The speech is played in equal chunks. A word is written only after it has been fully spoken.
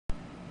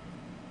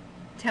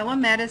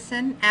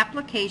telemedicine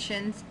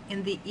applications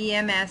in the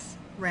EMS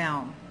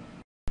realm.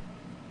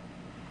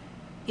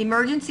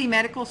 Emergency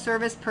medical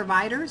service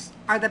providers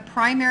are the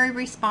primary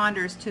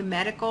responders to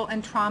medical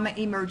and trauma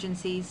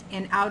emergencies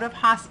in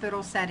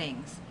out-of-hospital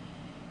settings.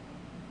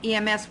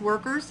 EMS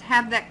workers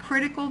have that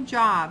critical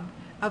job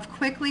of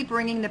quickly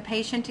bringing the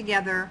patient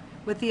together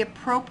with the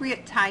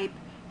appropriate type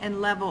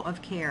and level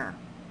of care.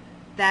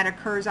 That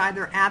occurs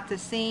either at the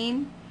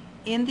scene,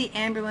 in the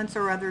ambulance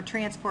or other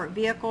transport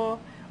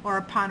vehicle, or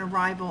upon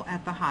arrival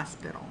at the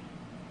hospital.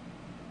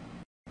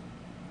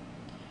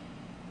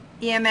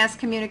 EMS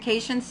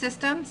communication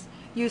systems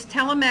use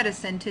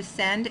telemedicine to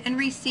send and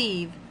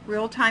receive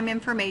real-time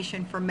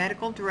information for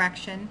medical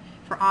direction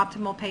for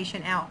optimal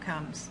patient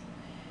outcomes.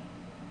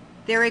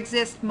 There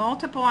exist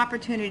multiple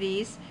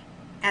opportunities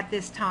at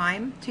this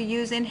time to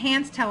use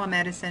enhanced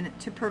telemedicine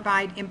to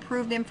provide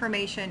improved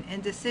information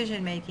and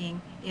decision-making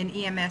in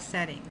EMS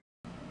settings.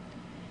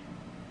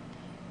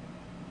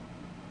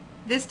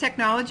 This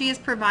technology is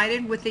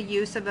provided with the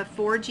use of a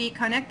 4G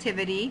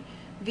connectivity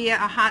via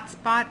a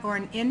hotspot or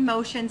an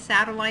in-motion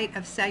satellite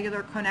of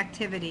cellular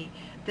connectivity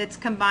that's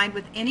combined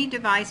with any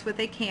device with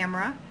a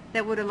camera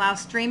that would allow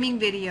streaming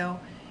video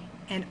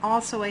and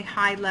also a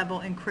high-level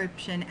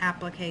encryption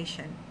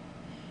application.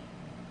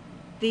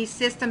 These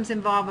systems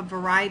involve a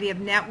variety of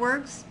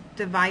networks,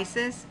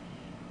 devices,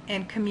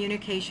 and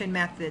communication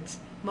methods,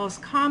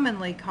 most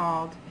commonly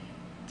called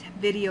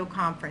video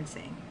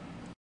conferencing.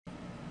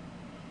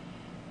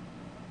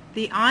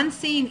 The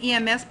on-scene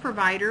EMS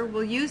provider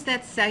will use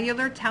that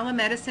cellular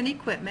telemedicine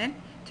equipment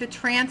to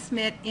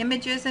transmit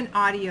images and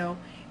audio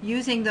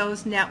using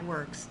those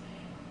networks,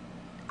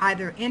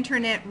 either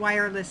internet,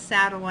 wireless,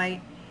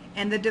 satellite,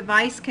 and the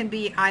device can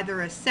be either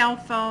a cell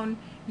phone,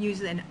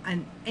 use an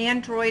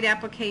Android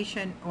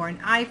application, or an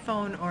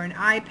iPhone or an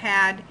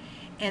iPad,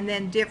 and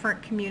then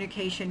different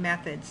communication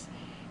methods.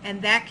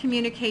 And that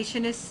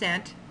communication is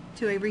sent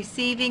to a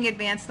receiving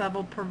advanced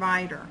level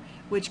provider,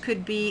 which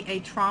could be a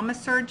trauma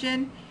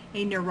surgeon,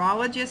 a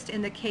neurologist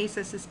in the case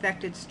of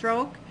suspected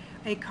stroke,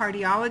 a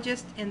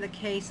cardiologist in the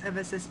case of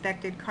a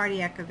suspected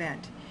cardiac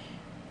event.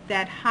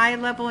 That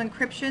high-level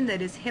encryption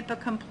that is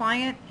HIPAA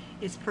compliant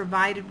is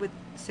provided with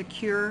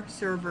secure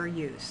server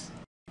use.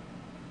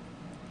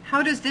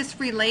 How does this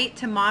relate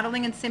to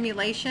modeling and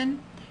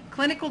simulation?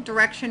 Clinical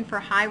direction for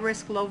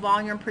high-risk,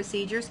 low-volume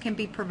procedures can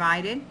be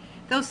provided.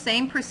 Those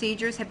same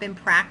procedures have been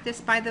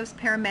practiced by those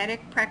paramedic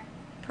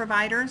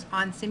providers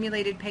on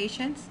simulated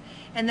patients,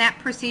 and that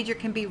procedure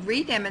can be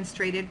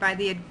re-demonstrated by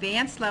the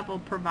advanced level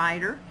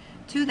provider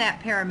to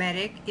that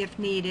paramedic if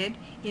needed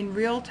in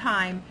real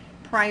time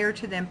prior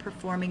to them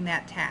performing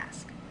that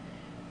task.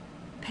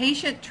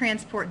 Patient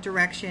transport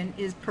direction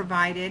is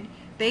provided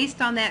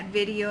based on that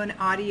video and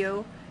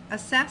audio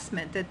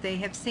assessment that they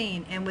have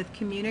seen and with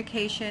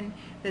communication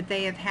that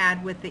they have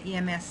had with the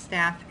EMS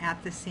staff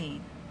at the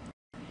scene.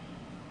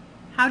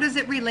 How does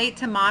it relate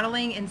to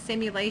modeling and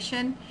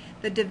simulation?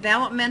 The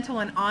developmental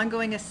and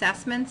ongoing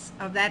assessments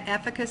of that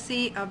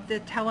efficacy of the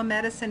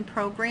telemedicine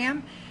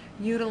program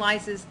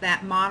utilizes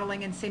that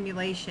modeling and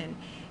simulation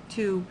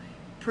to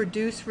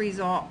produce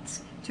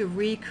results, to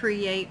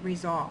recreate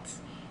results.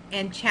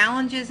 And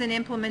challenges in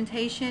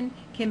implementation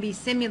can be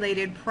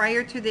simulated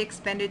prior to the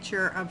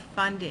expenditure of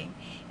funding.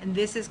 And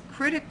this is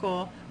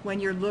critical when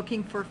you're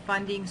looking for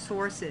funding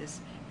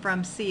sources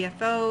from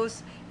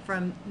CFOs,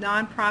 from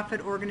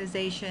nonprofit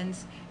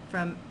organizations,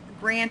 from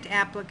grant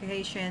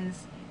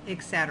applications,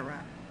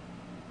 etc.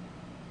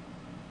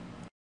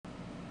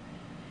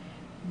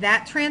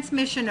 That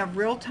transmission of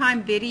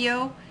real-time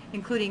video,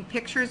 including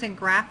pictures and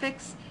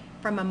graphics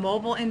from a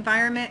mobile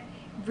environment,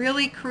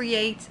 really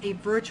creates a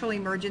virtual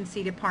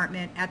emergency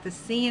department at the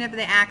scene of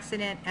the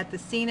accident, at the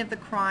scene of the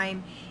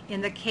crime,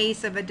 in the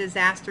case of a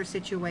disaster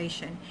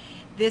situation.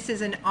 This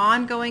is an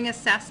ongoing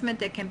assessment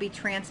that can be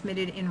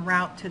transmitted en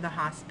route to the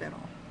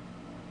hospital.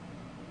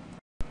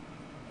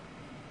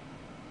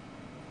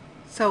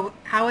 So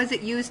how is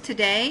it used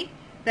today?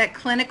 That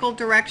clinical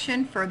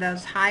direction for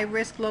those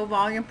high-risk,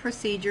 low-volume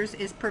procedures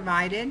is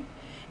provided,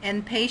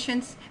 and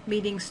patients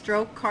meeting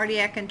stroke,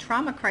 cardiac, and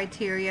trauma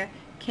criteria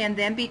can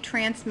then be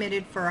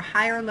transmitted for a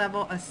higher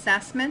level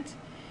assessment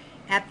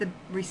at the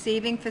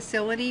receiving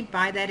facility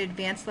by that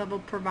advanced level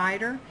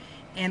provider,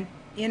 and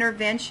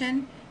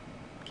intervention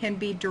can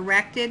be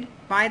directed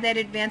by that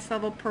advanced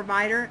level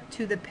provider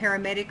to the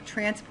paramedic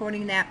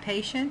transporting that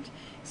patient,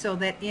 so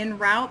that en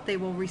route they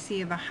will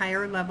receive a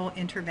higher level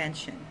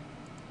intervention.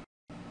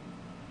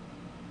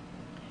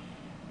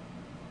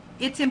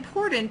 It's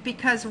important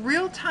because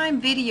real-time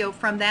video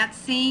from that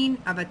scene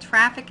of a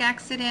traffic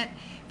accident,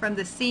 from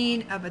the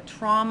scene of a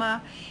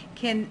trauma,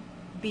 can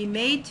be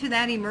made to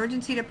that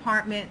emergency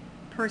department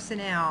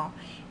personnel,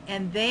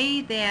 and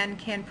they then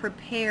can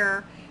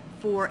prepare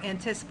for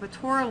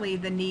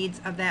anticipatorily the needs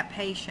of that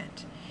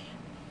patient.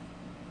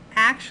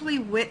 Actually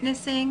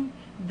witnessing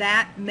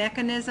that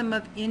mechanism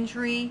of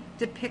injury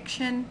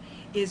depiction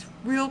is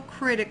real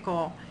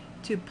critical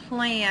to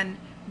plan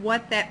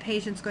what that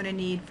patient's going to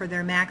need for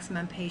their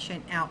maximum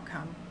patient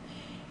outcome.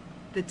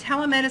 The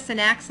telemedicine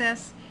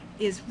access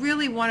is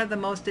really one of the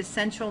most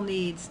essential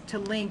needs to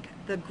link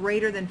the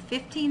greater than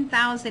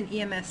 15,000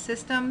 EMS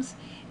systems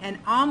and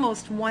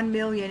almost 1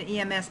 million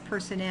EMS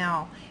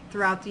personnel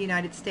throughout the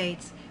United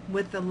States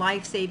with the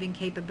life-saving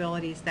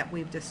capabilities that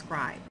we've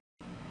described.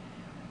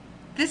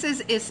 This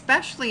is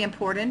especially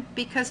important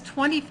because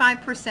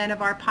 25%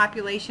 of our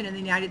population in the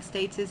United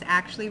States is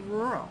actually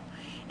rural,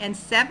 and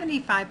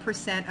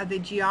 75% of the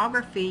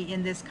geography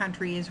in this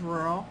country is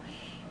rural.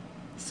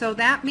 So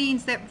that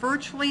means that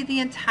virtually the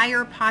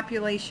entire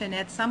population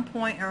at some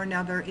point or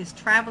another is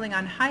traveling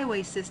on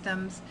highway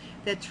systems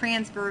that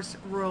traverse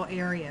rural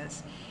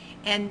areas.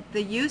 And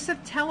the use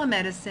of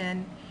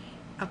telemedicine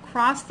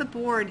across the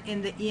board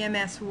in the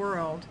EMS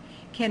world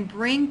can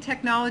bring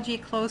technology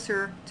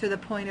closer to the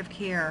point of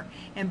care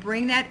and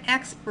bring that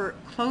expert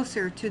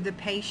closer to the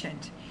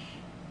patient.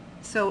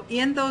 So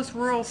in those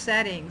rural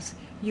settings,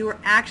 you are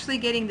actually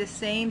getting the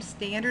same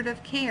standard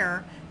of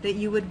care that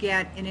you would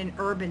get in an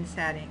urban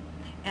setting.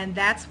 And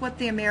that's what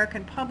the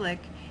American public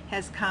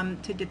has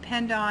come to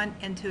depend on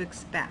and to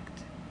expect.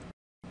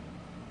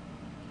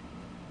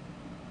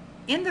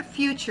 In the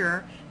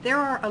future, there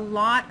are a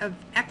lot of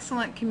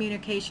excellent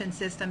communication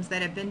systems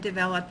that have been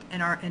developed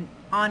and are in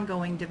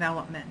ongoing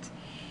development.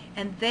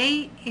 And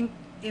they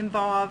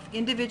involve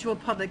individual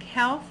public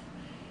health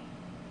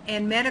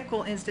and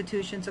medical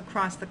institutions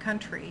across the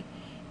country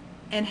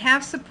and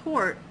have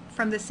support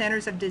from the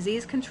Centers of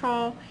Disease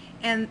Control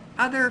and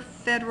other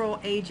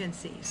federal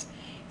agencies.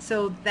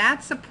 So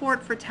that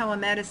support for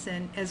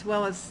telemedicine, as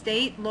well as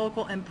state,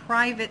 local, and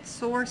private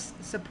source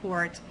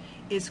support,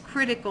 is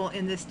critical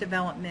in this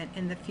development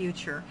in the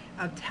future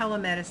of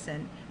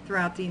telemedicine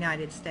throughout the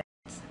United States.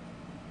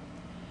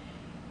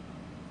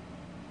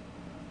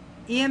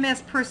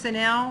 EMS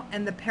personnel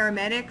and the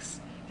paramedics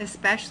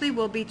especially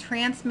will be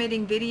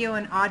transmitting video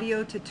and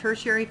audio to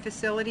tertiary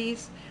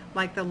facilities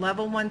like the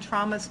level 1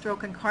 trauma,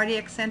 stroke, and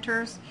cardiac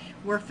centers,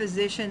 where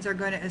physicians are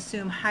going to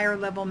assume higher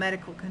level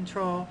medical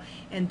control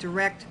and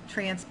direct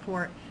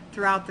transport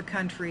throughout the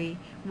country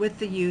with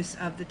the use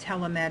of the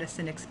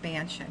telemedicine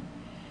expansion.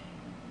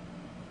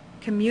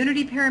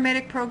 Community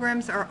paramedic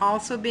programs are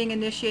also being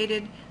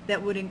initiated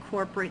that would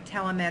incorporate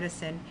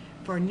telemedicine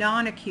for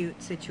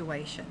non-acute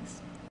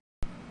situations.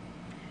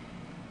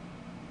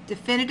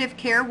 Definitive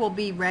care will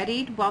be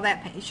readied while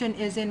that patient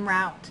is en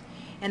route,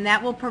 and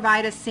that will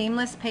provide a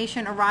seamless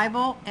patient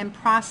arrival and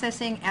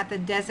processing at the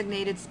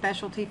designated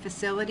specialty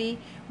facility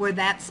where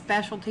that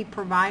specialty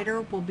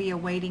provider will be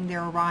awaiting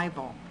their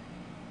arrival.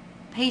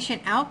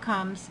 Patient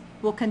outcomes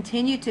will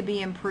continue to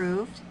be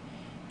improved,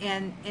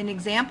 and an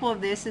example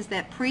of this is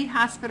that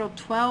pre-hospital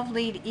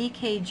 12-lead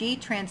EKG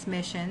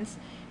transmissions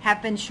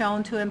have been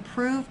shown to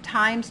improve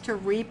times to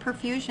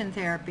reperfusion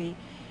therapy,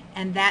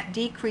 and that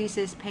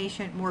decreases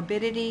patient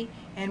morbidity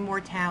and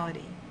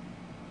mortality.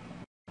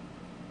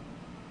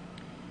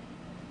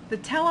 The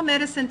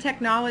telemedicine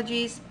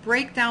technologies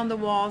break down the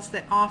walls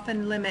that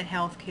often limit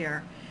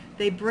healthcare.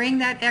 They bring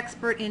that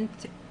expert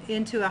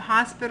into a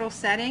hospital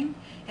setting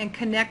and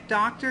connect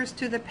doctors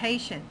to the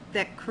patient.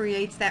 That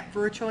creates that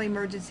virtual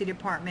emergency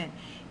department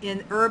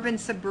in urban,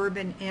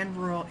 suburban, and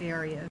rural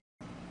areas.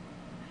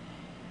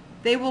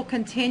 They will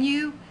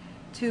continue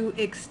to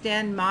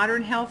extend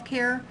modern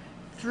healthcare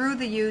through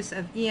the use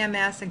of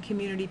EMS and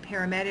community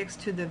paramedics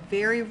to the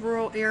very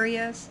rural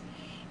areas.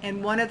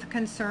 And one of the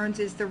concerns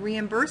is the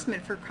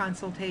reimbursement for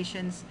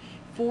consultations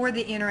for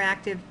the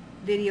interactive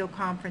video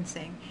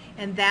conferencing.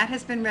 And that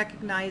has been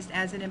recognized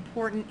as an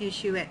important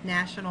issue at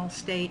national,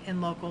 state,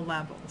 and local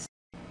levels.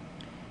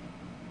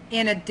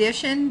 In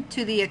addition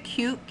to the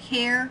acute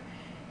care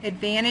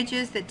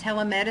advantages that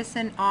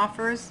telemedicine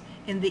offers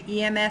in the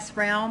EMS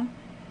realm,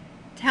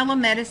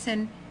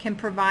 telemedicine can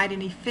provide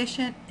an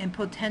efficient and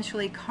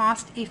potentially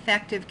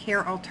cost-effective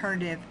care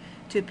alternative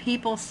to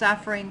people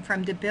suffering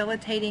from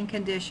debilitating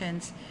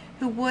conditions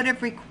who would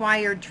have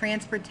required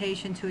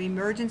transportation to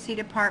emergency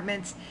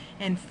departments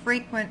and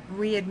frequent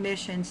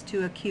readmissions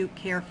to acute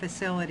care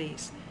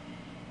facilities.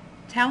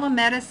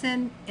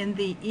 Telemedicine in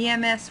the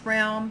EMS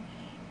realm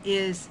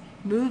is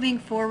moving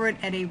forward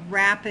at a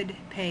rapid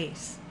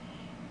pace.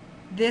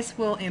 This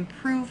will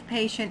improve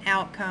patient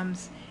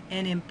outcomes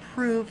and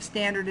improve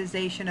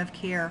standardization of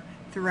care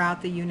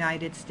throughout the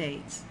United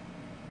States.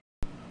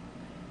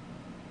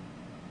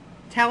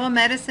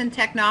 Telemedicine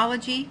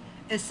technology,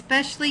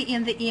 especially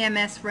in the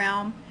EMS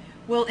realm,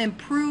 will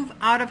improve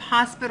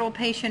out-of-hospital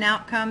patient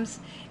outcomes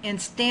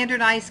and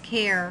standardize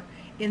care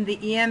in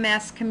the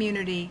EMS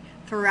community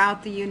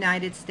throughout the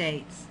United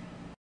States.